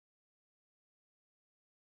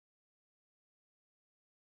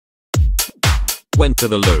Went to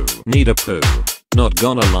the loo. Need a poo. Not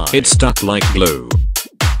gonna lie, it stuck like glue.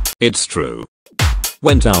 It's true.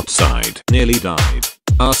 Went outside. Nearly died.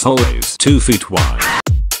 Asshole is 2 feet wide.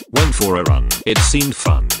 Went for a run. It seemed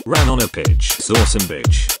fun. Ran on a pitch. Saw some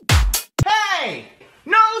bitch. Hey!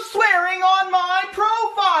 No swearing on my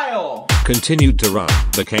profile! Continued to run.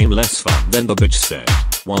 Became less fun. Then the bitch said,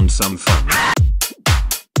 "Want some fun?"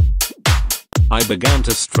 I began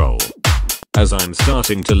to stroll. As I'm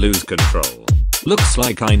starting to lose control. Looks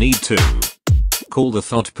like I need to call the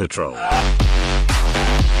Thot Patrol.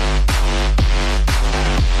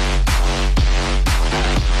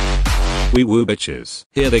 Wee woo bitches.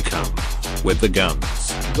 Here they come. With the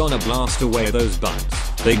guns. Gonna blast away those butts.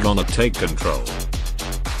 They gonna take control.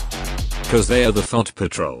 Cause they are the Thot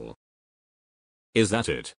Patrol. Is that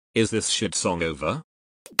it? Is this shit song over?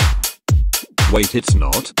 Wait, it's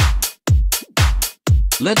not.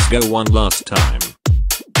 Let's go one last time.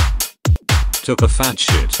 Took a fat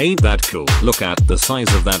shit. Ain't that cool? Look at the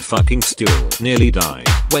size of that fucking stool. Nearly died.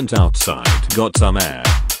 Went outside. Got some air.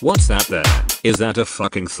 What's that there? Is that a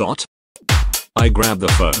fucking thought? I grab the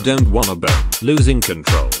phone. Don't wanna bone. Losing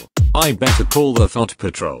control. I better call the Thot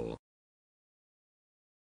Patrol.